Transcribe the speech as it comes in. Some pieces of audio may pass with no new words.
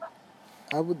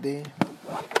Abude.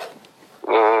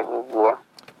 Oh,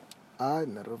 I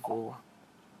never go.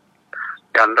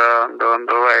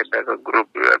 ndo waida ka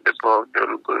group ya the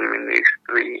Lugo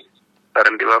Ministry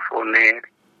para ndivafonera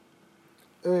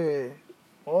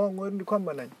Ngori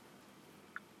ndikhomba nani?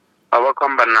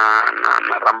 avakhomba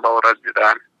na ramba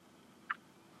uradzirana.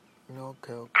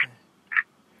 Okay.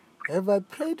 Have I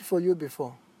prayed for you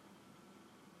before?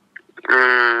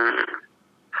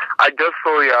 I just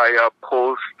saw your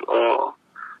post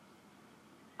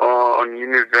on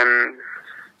Univen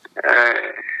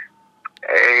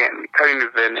kha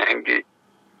Univen yangi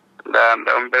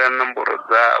ndaumbela nomboro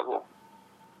dzavo.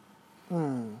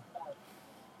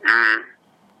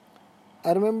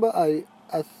 I remember I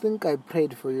think I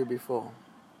prayed for you before.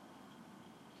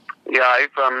 Yeah,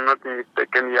 if I'm not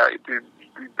mistaken, yeah, it is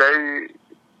they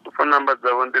phone number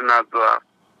dzavo ndinadzo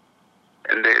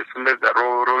and sumbedza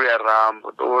ro ya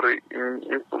rambo tori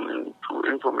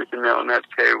information yaona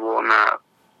yatichaivona.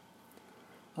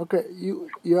 Okay, you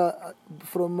are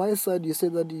from my side. You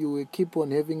said that you will keep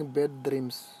on having bad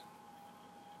dreams.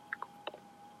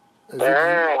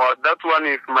 That one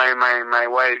is my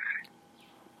wife.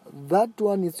 That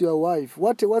one is your wife.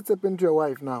 What's happened to your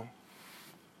wife now?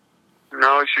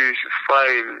 Now she's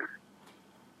fine.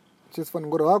 She's fine.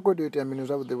 Ngoro wako do it amini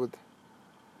zvabude.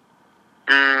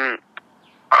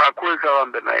 Akuweka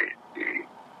wambe naye.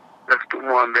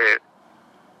 Nasitumwambe.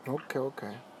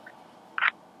 Okay.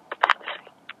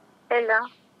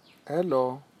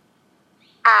 Hello.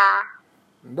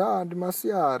 Ndi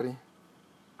Masiari.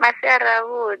 Masiara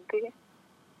Wood.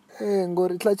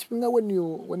 Ngori tlachipinga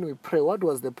when we pray, what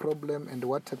was the problem and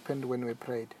what happened when we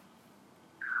prayed?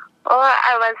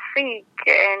 I was sick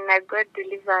and I got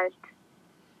delivered.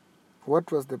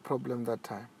 What was the problem that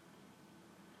time?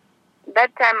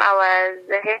 That time I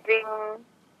was having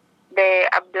the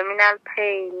abdominal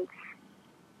pains,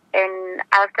 and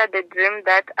after the dream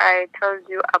that I told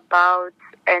you about,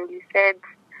 and you said,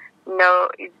 no,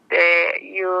 it's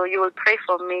you will pray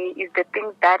for me. It's the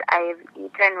things that I have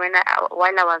eaten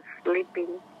while I was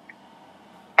sleeping.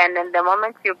 And then the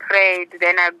moment you prayed,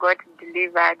 then I got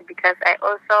delivered, because I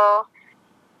also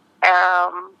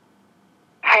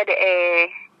had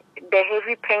the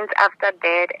heavy pains after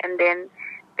that, and then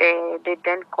they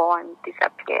then gone,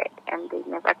 disappeared, and they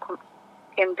never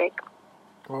came back.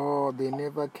 Oh, they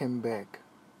never came back.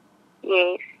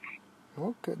 Yes.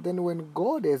 Okay, then when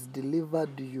God has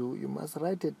delivered you, you must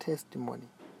write a testimony.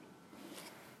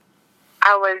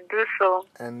 I will do so.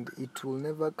 And it will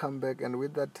never come back. And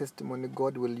with that testimony,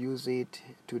 God will use it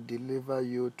to deliver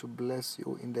you, to bless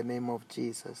you in the name of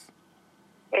Jesus.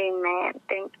 Amen.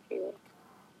 Thank you.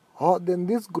 Oh, then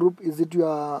this group, is it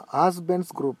your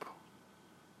husband's group?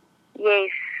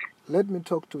 Yes. Let me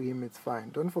talk to him, it's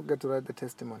fine. Don't forget to write the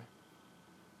testimony.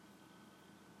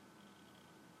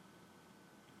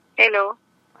 Hello.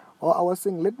 Oh, I was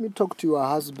saying, let me talk to your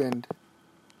husband.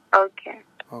 Okay.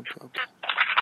 Okay.